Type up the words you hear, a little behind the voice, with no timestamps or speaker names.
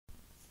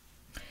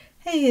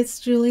Hey, it's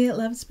Juliet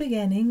Loves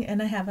Beginning,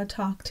 and I have a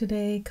talk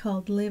today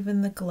called Live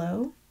in the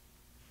Glow.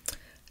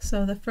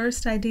 So, the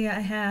first idea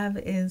I have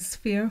is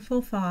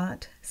fearful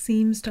thought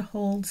seems to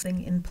hold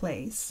something in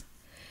place.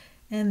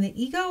 And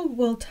the ego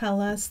will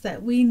tell us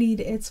that we need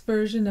its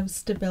version of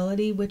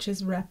stability, which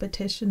is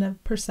repetition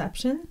of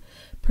perception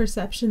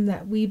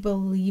that we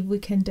believe we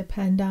can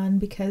depend on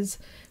because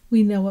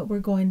we know what we're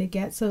going to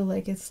get. So,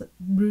 like, it's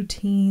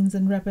routines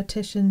and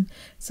repetition.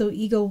 So,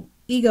 ego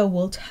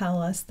will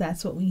tell us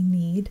that's what we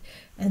need,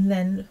 and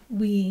then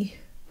we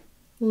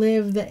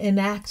live the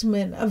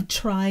enactment of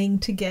trying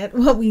to get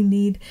what we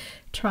need,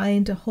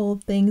 trying to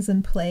hold things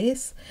in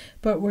place,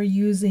 but we're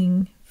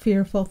using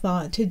fearful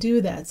thought to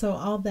do that. So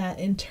all that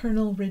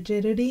internal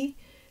rigidity,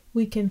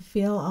 we can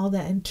feel all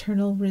that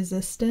internal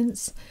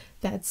resistance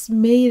that's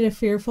made a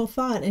fearful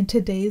thought, and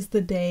today's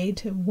the day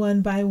to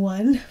one by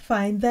one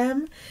find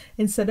them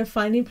instead of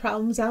finding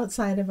problems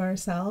outside of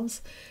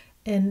ourselves,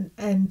 and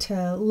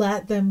to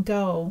let them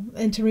go,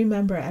 and to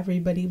remember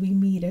everybody we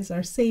meet as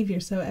our savior.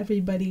 So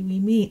everybody we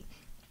meet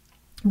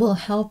will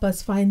help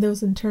us find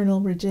those internal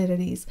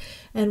rigidities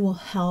and will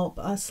help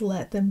us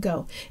let them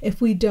go if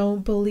we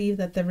don't believe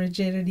that the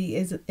rigidity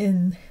is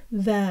in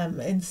them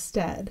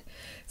instead.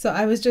 So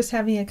I was just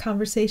having a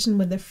conversation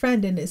with a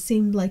friend, and it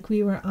seemed like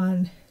we were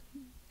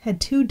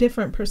had two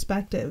different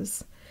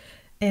perspectives,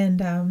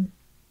 and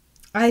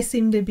I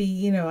seemed to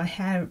be, I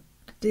had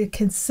a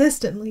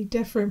consistently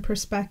different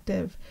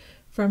perspective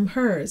from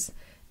hers.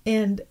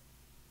 And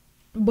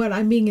what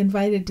I'm being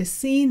invited to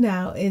see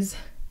now is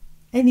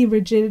any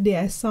rigidity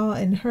I saw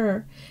in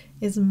her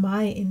is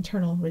my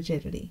internal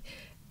rigidity.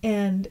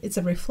 And it's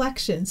a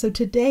reflection. So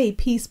today,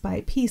 piece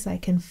by piece, I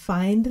can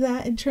find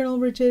that internal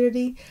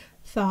rigidity,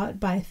 thought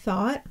by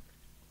thought.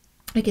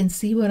 I can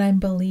see what I'm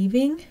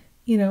believing.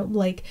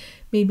 Like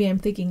maybe I'm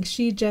thinking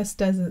she just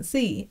doesn't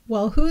see.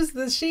 Well, who's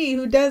the she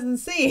who doesn't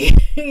see?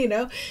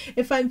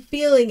 If I'm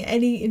feeling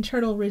any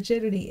internal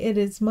rigidity, it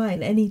is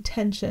mine. Any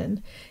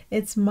tension,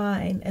 it's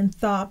mine. And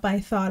thought by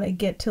thought, I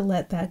get to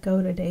let that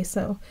go today.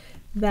 So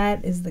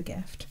that is the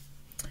gift.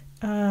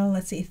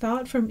 Let's see.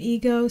 Thought from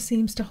ego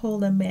seems to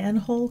hold a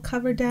manhole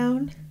cover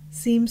down,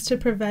 seems to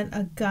prevent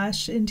a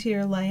gush into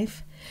your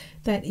life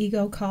that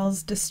ego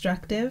calls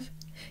destructive.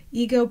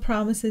 Ego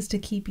promises to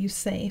keep you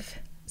safe.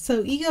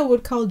 So ego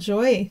would call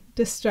joy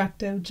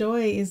destructive.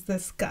 Joy is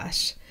this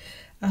gush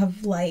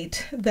of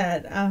light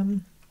that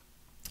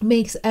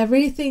makes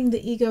everything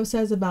the ego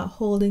says about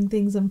holding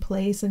things in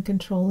place and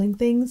controlling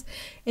things,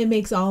 it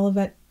makes all of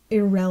it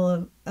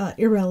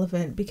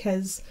irrelevant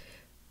because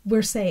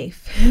we're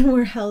safe.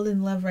 We're held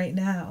in love right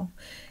now.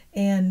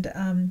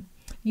 And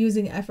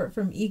using effort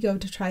from ego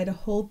to try to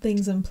hold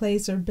things in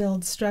place or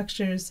build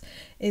structures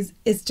is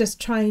just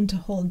trying to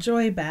hold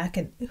joy back.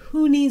 And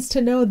who needs to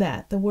know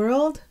that? The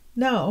world?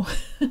 No.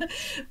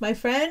 My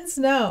friends?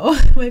 No.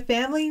 My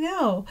family?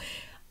 No.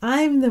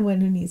 I'm the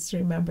one who needs to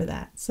remember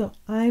that. So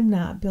I'm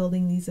not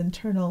building these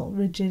internal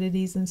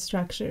rigidities and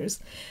structures,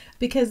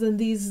 because then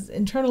these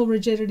internal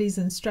rigidities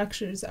and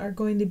structures are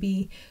going to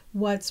be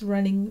what's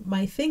running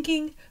my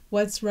thinking,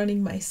 what's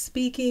running my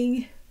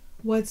speaking,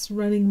 what's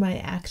running my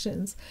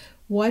actions.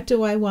 What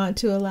do I want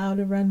to allow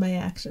to run my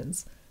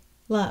actions?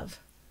 Love.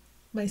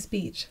 My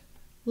speech.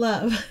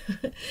 Love.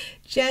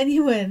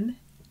 Genuine,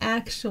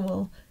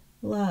 actual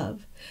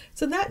love.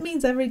 So that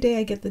means every day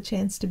I get the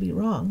chance to be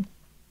wrong,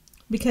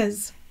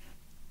 because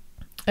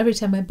every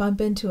time I bump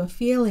into a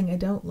feeling I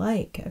don't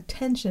like, a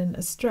tension,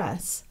 a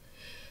stress,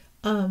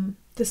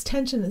 this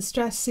tension and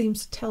stress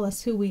seems to tell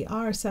us who we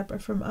are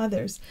separate from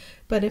others.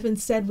 But if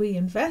instead we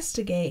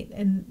investigate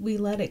and we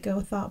let it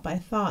go thought by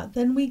thought,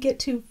 then we get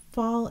to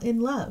fall in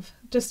love,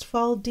 just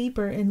fall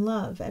deeper in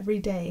love every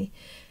day,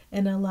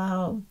 and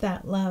allow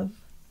that love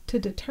to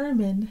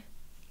determine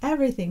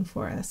everything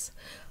for us,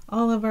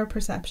 all of our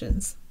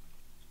perceptions.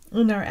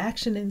 And our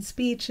action and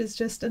speech is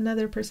just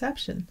another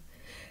perception.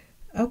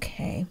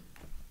 Okay.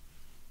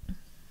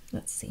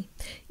 Let's see.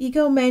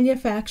 Ego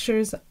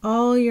manufactures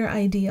all your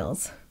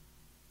ideals.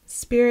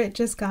 Spirit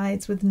just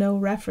guides with no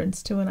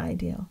reference to an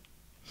ideal.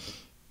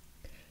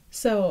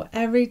 So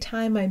every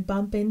time I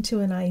bump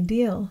into an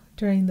ideal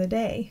during the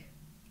day,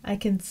 I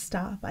can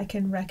stop. I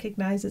can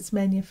recognize it's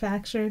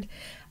manufactured.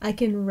 I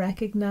can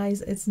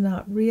recognize it's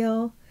not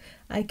real.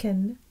 I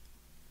can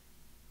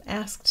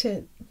ask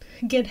to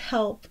get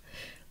help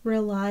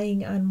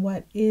relying on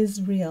what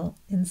is real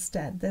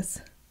instead. This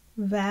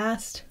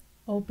vast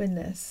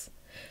openness,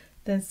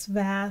 this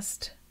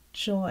vast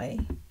joy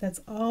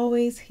that's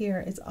always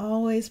here, it's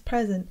always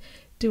present.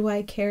 Do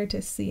I care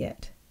to see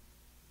it?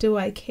 Do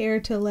I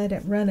care to let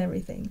it run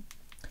everything?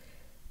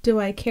 Do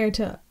I care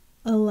to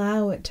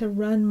allow it to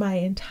run my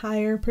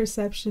entire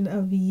perception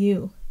of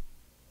you?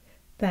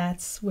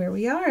 That's where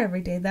we are every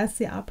day. That's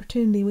the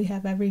opportunity we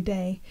have every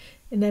day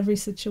in every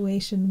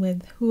situation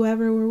with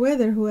whoever we're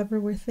with or whoever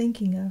we're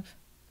thinking of.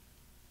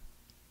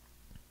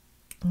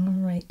 All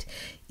right.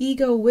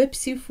 Ego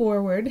whips you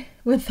forward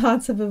with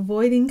thoughts of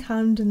avoiding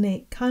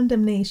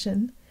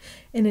condemnation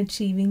and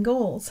achieving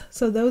goals.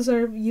 So those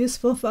are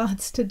useful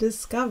thoughts to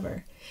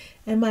discover.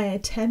 Am I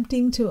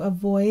attempting to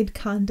avoid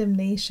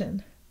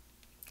condemnation?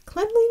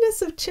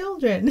 Cleanliness of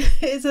children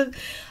is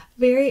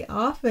very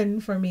often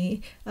for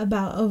me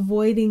about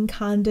avoiding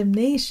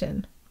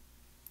condemnation.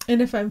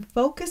 And if I'm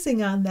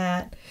focusing on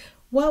that,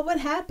 what would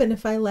happen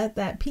if I let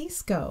that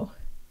piece go?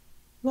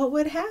 What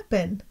would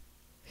happen?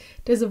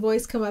 Does a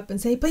voice come up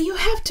and say, but you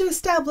have to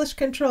establish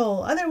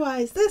control,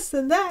 otherwise this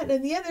and that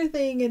and the other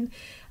thing? And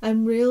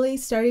I'm really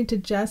starting to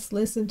just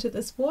listen to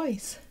this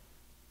voice.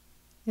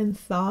 And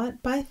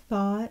thought by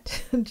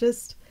thought,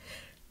 just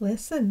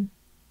listen.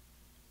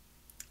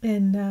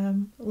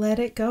 And let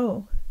it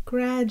go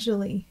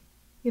gradually.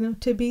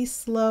 To be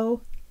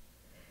slow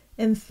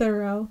and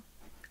thorough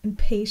and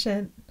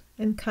patient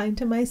and kind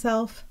to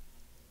myself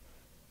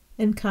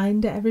and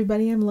kind to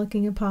everybody I'm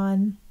looking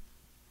upon.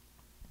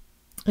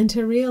 And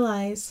to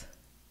realize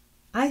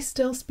I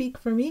still speak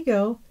from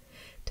ego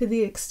to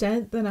the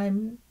extent that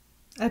I'm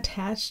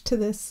attached to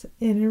this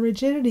inner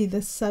rigidity,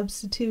 this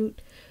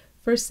substitute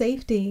for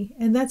safety.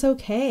 And that's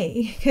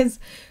okay, because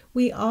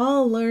we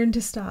all learn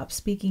to stop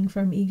speaking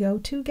from ego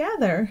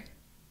together.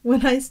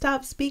 When I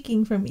stop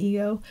speaking from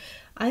ego,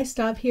 I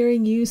stop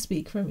hearing you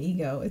speak from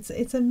ego.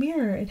 It's a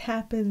mirror. It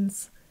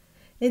happens.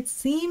 It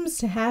seems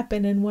to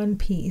happen in one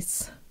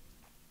piece.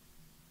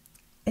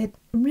 It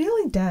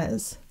really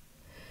does.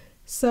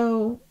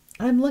 So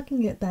I'm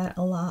looking at that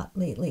a lot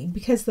lately,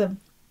 because the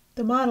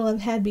model I've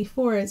had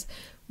before is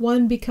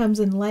one becomes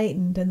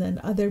enlightened and then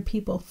other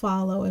people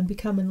follow and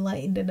become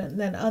enlightened, and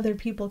then other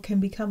people can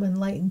become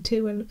enlightened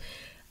too. And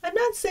I'm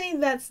not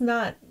saying that's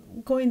not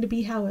going to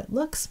be how it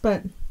looks,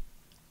 but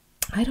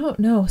I don't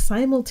know.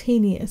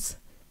 Simultaneous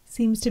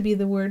seems to be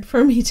the word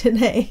for me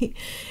today.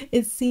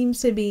 It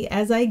seems to be,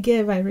 as I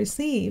give, I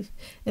receive.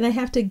 And I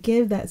have to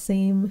give that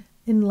same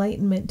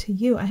enlightenment to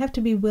you. I have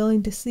to be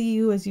willing to see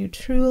you as you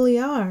truly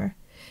are,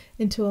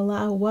 and to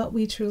allow what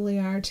we truly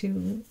are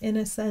to, in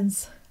a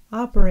sense,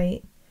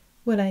 operate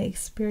what I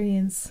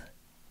experience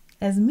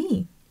as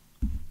me.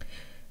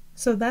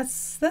 So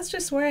that's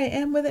just where I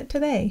am with it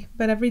today.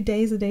 But every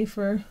day is a day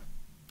for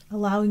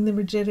allowing the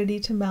rigidity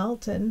to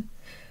melt and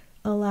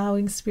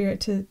allowing Spirit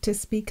to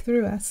speak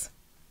through us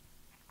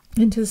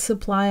and to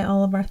supply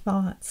all of our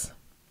thoughts.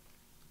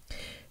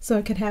 So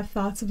I could have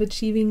thoughts of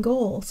achieving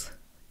goals.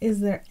 Is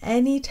there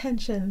any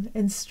tension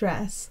and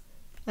stress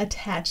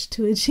attached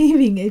to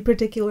achieving a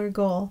particular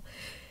goal?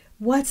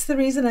 What's the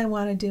reason I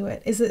want to do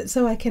it? Is it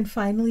so I can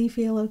finally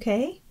feel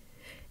okay?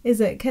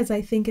 Is it because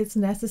I think it's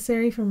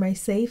necessary for my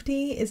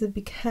safety? Is it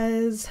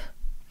because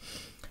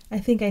I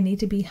think I need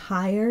to be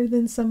higher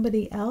than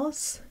somebody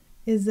else?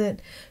 Is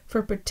it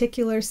for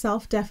particular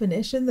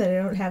self-definition that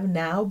I don't have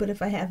now, but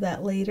if I have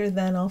that later,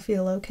 then I'll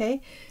feel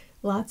okay?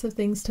 Lots of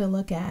things to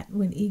look at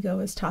when ego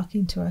is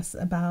talking to us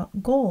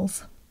about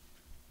goals.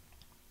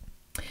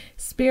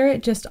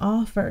 Spirit just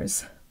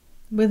offers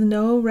with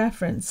no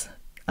reference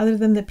other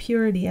than the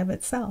purity of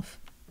itself.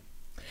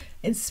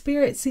 And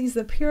Spirit sees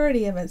the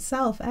purity of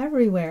itself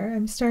everywhere.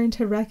 I'm starting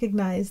to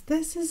recognize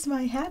this is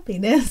my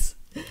happiness.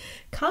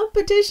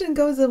 Competition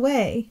goes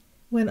away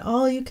when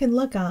all you can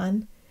look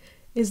on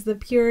is the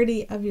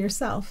purity of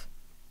yourself.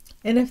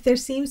 And if there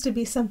seems to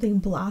be something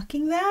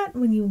blocking that,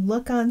 when you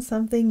look on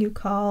something you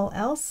call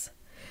else,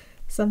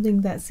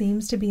 something that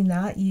seems to be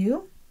not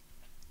you,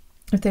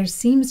 if there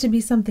seems to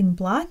be something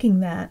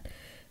blocking that,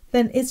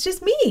 then it's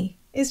just me.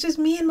 It's just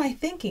me and my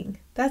thinking.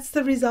 That's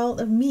the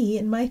result of me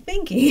and my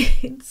thinking.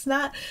 It's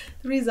not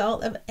the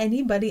result of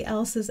anybody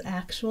else's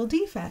actual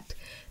defect.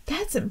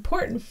 That's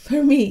important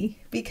for me,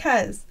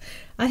 because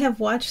I have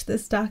watched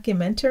this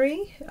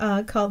documentary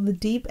called The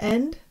Deep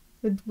End,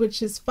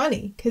 which is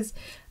funny because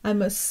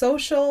I'm a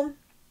social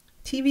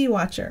TV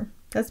watcher.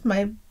 That's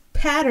my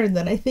pattern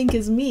that I think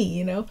is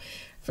me,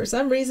 For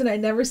some reason, I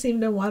never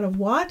seem to want to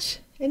watch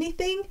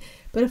anything,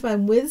 but if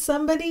I'm with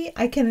somebody,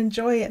 I can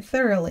enjoy it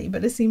thoroughly.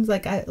 But it seems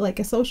like like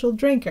a social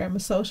drinker. I'm a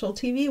social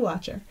TV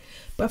watcher.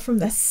 But from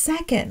the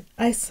second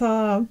I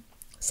saw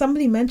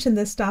somebody mention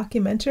this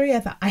documentary, I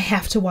thought, I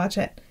have to watch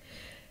it.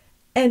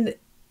 And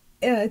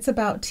it's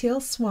about Teal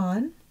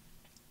Swan,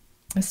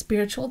 a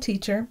spiritual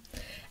teacher.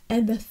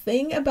 And the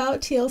thing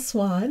about Teal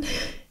Swan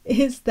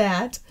is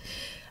that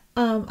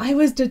I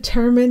was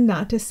determined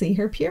not to see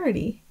her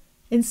purity,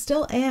 and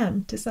still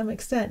am to some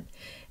extent.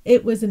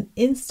 It was an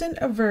instant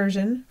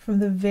aversion from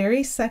the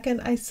very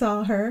second I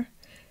saw her,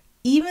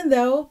 even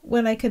though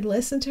when I could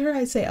listen to her,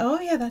 I'd say, oh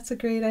yeah, that's a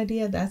great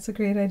idea. That's a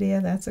great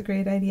idea. That's a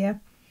great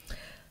idea.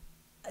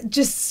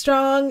 Just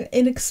strong,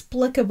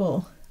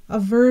 inexplicable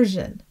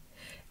aversion.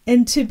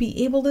 And to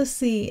be able to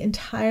see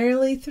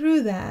entirely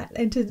through that,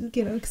 and to,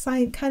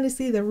 kind of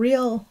see the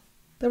real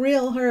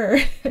her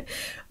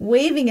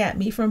waving at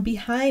me from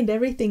behind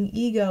everything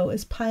ego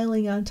is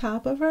piling on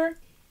top of her,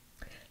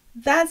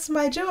 that's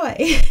my joy.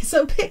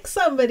 So pick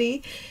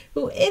somebody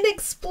who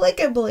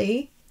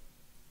inexplicably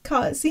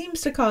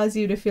seems to cause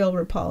you to feel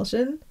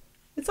repulsion.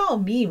 It's all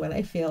me when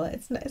I feel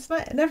it. It's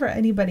not never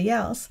anybody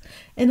else.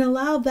 And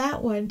allow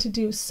that one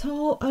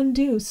to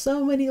undo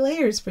so many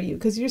layers for you,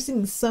 because you're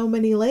seeing so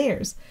many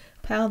layers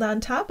piled on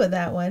top of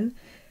that one.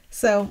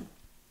 So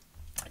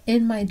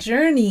in my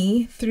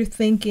journey through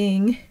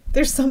thinking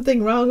there's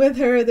something wrong with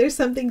her, there's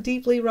something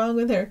deeply wrong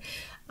with her,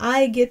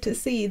 I get to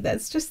see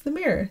that's just the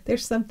mirror.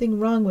 There's something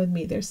wrong with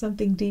me. There's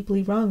something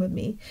deeply wrong with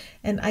me.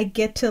 And I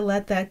get to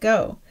let that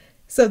go.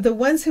 So the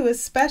ones who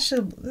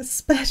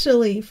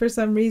especially for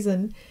some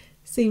reason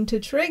seem to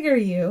trigger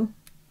you,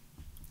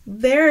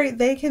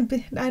 they can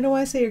be, I don't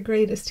want to say your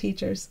greatest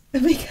teachers,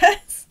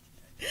 because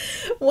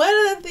one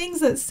of the things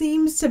that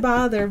seems to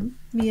bother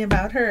me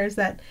about her is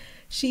that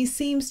she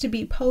seems to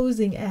be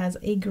posing as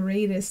a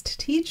greatest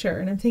teacher.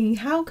 And I'm thinking,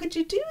 how could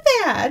you do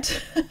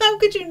that? How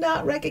could you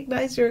not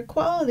recognize your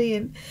equality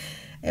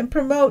and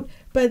promote?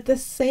 But at the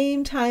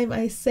same time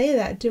I say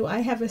that, do I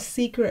have a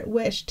secret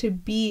wish to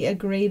be a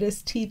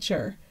greatest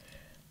teacher?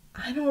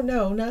 I don't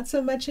know, not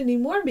so much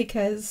anymore,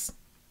 because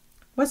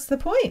what's the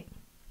point?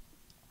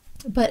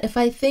 But if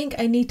I think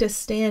I need to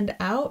stand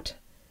out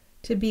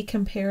to be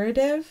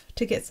comparative,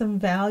 to get some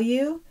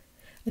value,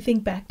 I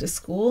think back to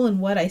school and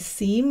what I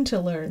seemed to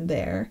learn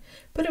there,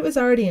 but it was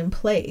already in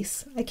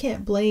place. I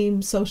can't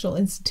blame social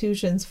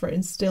institutions for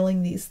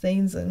instilling these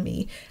things in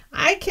me.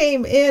 I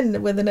came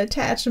in with an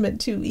attachment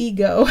to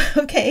ego,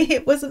 okay?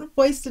 It wasn't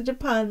foisted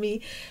upon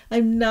me.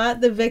 I'm not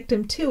the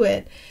victim to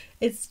it.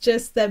 It's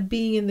just that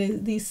being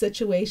in these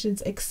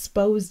situations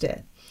exposed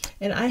it.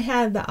 And I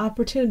had the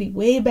opportunity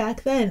way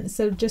back then,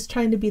 so just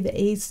trying to be the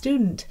A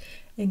student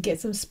and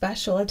get some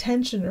special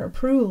attention or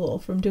approval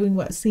from doing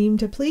what seemed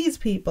to please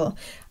people.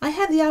 I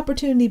had the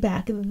opportunity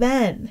back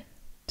then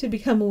to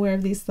become aware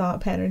of these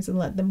thought patterns and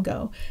let them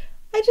go.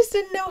 I just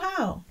didn't know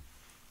how.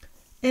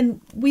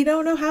 And we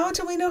don't know how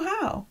until we know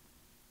how.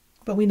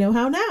 But we know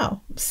how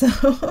now.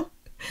 So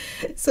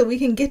we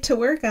can get to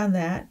work on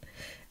that.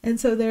 And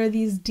so there are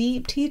these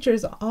deep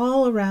teachers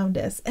all around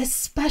us,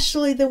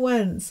 especially the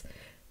ones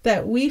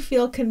that we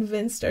feel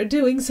convinced are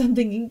doing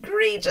something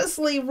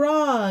egregiously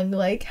wrong.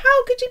 Like,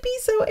 how could you be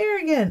so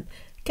arrogant?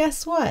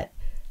 Guess what?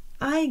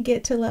 I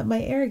get to let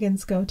my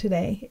arrogance go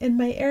today, and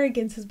my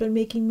arrogance has been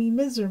making me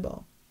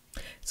miserable.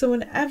 So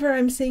whenever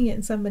I'm seeing it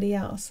in somebody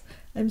else,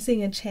 I'm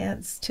seeing a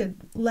chance to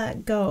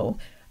let go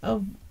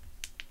of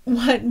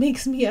what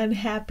makes me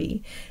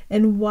unhappy,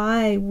 and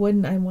why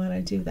wouldn't I want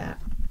to do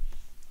that?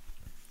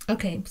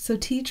 Okay, so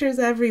teachers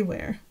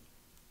everywhere.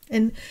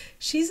 And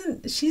she's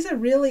a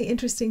really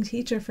interesting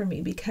teacher for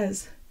me,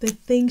 because the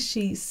things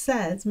she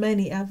says,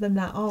 many of them,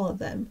 not all of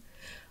them,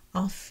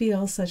 I'll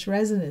feel such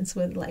resonance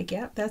with, like,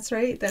 yep, that's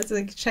right. That's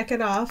like, check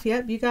it off.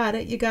 Yep, you got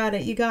it. You got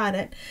it. You got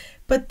it.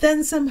 But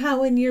then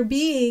somehow in your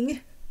being,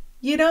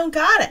 you don't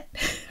got it,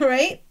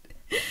 right?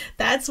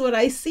 That's what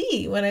I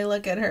see when I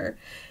look at her.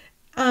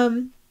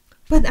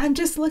 But I'm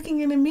just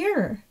looking in a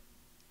mirror.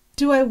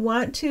 Do I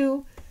want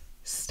to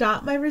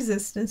stop my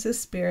resistance to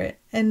spirit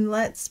and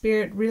let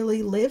spirit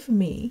really live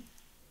me?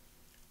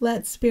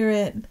 Let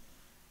spirit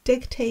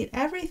dictate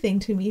everything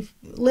to me,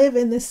 live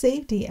in the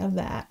safety of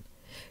that.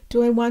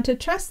 Do I want to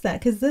trust that?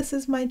 Because this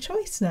is my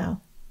choice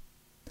now.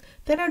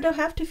 Then I don't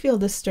have to feel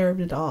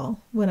disturbed at all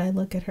when I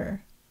look at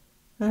her.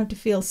 I don't have to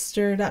feel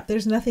stirred up.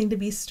 There's nothing to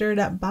be stirred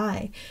up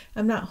by.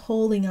 I'm not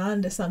holding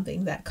on to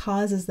something that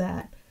causes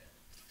that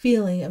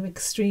feeling of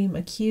extreme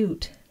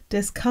acute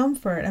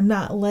discomfort. I'm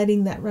not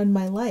letting that run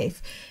my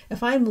life.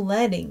 If I'm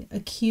letting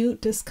acute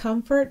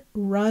discomfort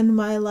run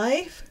my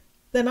life,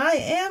 then I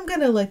am going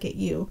to look at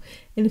you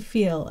and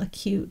feel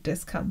acute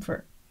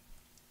discomfort.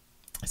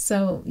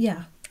 So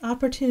yeah,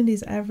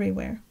 opportunities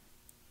everywhere.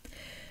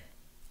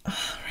 All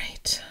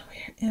right,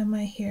 where am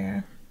I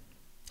here?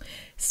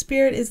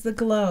 Spirit is the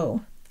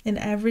glow in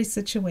every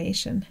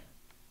situation.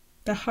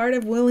 The heart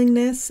of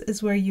willingness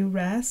is where you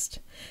rest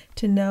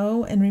to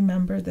know and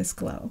remember this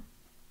glow.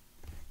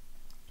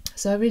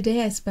 So every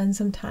day I spend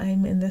some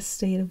time in this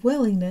state of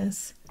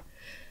willingness,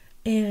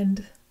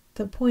 and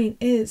the point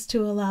is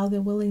to allow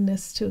the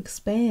willingness to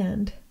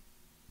expand.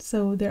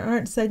 So there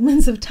aren't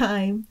segments of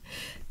time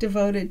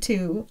devoted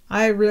to,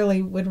 I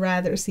really would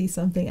rather see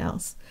something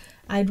else.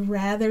 I'd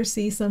rather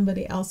see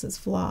somebody else as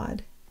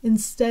flawed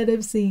instead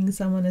of seeing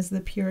someone as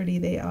the purity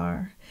they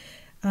are.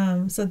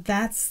 So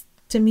that's,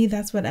 to me,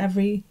 that's what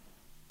every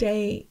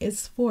day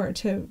is for,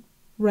 to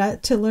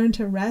learn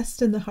to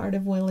rest in the heart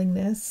of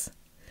willingness,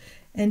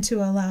 and to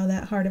allow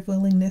that heart of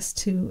willingness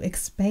to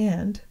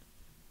expand.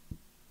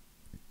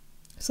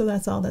 So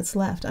that's all that's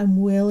left.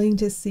 I'm willing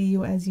to see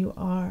you as you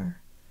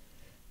are,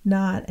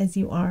 not as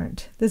you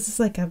aren't. This is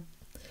like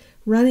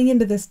running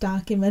into this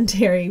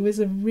documentary was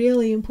a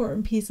really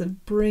important piece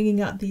of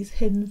bringing up these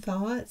hidden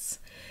thoughts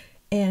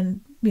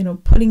and,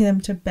 putting them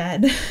to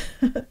bed.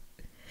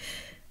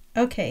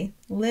 Okay,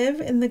 live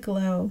in the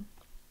glow.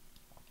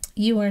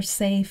 You are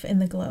safe in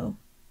the glow.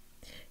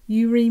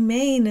 You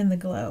remain in the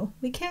glow.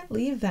 We can't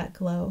leave that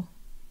glow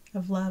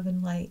of love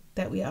and light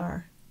that we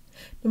are.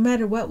 No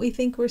matter what we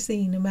think we're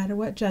seeing, no matter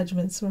what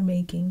judgments we're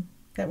making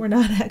that we're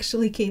not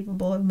actually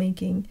capable of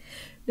making,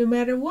 no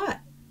matter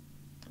what,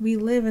 we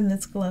live in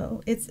this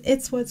glow.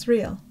 It's what's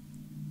real.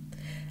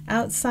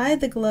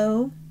 Outside the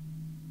glow,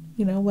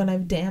 when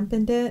I've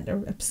dampened it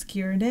or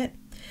obscured it,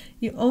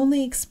 you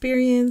only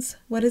experience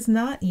what is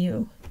not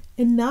you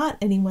and not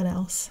anyone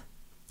else.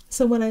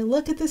 So when I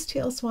look at this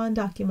Teal Swan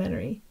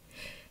documentary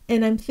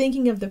and I'm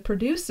thinking of the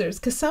producers,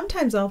 because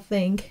sometimes I'll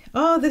think,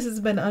 oh, this has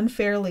been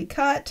unfairly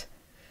cut.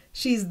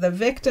 She's the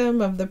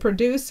victim of the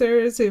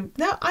producers who...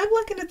 No, I'm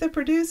looking at the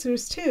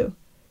producers too.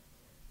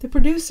 The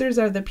producers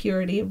are the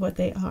purity of what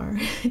they are.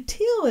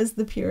 Teal is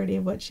the purity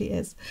of what she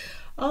is.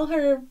 All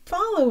her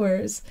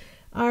followers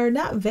are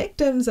not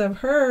victims of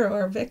her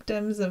or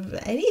victims of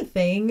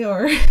anything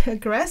or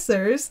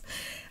aggressors.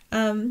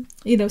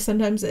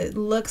 Sometimes it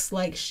looks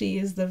like she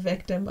is the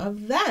victim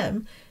of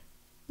them.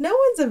 No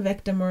one's a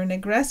victim or an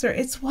aggressor.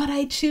 It's what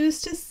I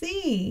choose to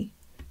see.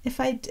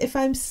 If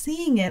I'm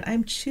seeing it,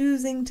 I'm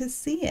choosing to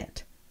see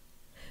it.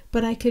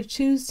 But I could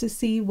choose to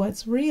see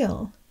what's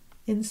real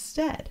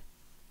instead.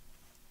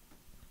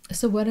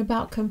 So what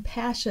about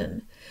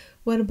compassion?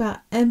 What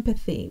about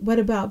empathy? What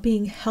about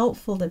being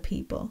helpful to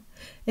people?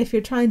 If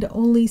you're trying to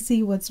only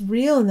see what's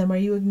real in them, are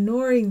you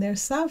ignoring their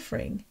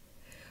suffering?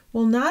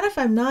 Well, not if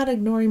I'm not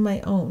ignoring my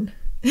own.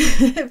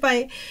 If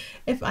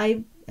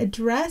I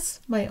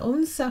address my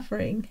own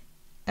suffering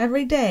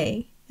every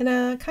day in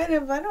a kind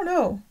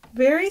of,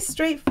 very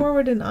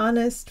straightforward and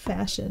honest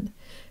fashion.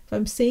 If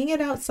I'm seeing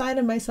it outside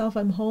of myself,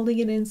 I'm holding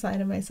it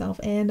inside of myself,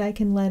 and I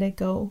can let it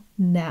go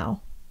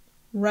now.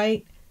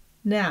 Right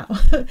now.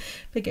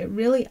 If I get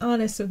really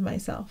honest with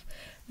myself,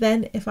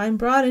 then if I'm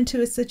brought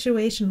into a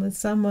situation with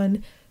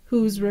someone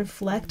who's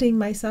reflecting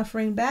my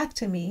suffering back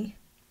to me,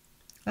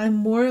 I'm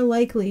more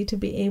likely to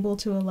be able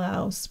to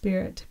allow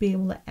Spirit to be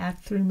able to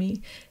act through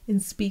me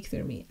and speak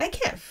through me. I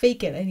can't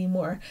fake it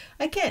anymore.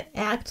 I can't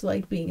act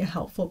like being a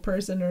helpful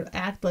person or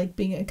act like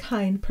being a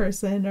kind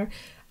person, or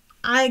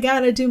I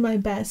gotta do my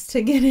best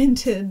to get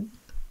into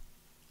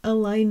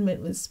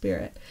alignment with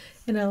Spirit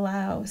and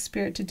allow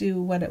Spirit to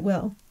do what it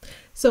will.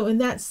 So in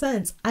that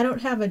sense, I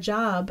don't have a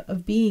job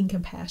of being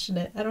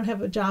compassionate. I don't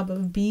have a job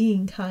of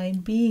being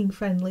kind, being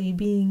friendly,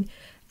 being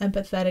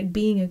empathetic,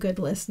 being a good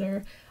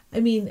listener. I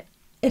mean,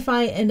 if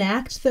I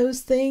enact those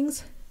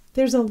things,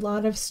 there's a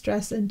lot of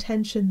stress and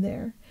tension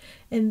there.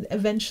 And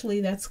eventually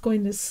that's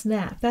going to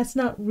snap. That's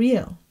not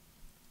real.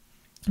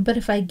 But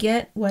if I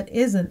get what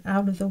isn't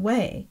out of the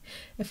way,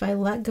 if I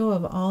let go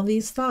of all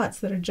these thoughts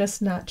that are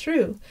just not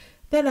true,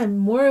 then I'm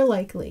more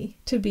likely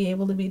to be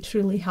able to be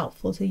truly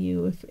helpful to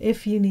you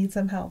if you need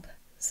some help.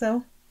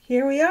 So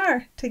here we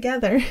are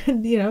together,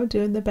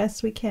 doing the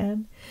best we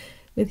can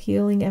with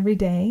healing every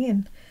day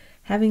and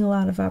having a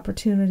lot of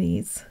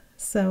opportunities.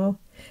 So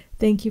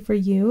thank you for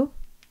you,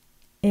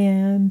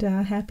 and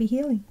happy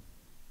healing.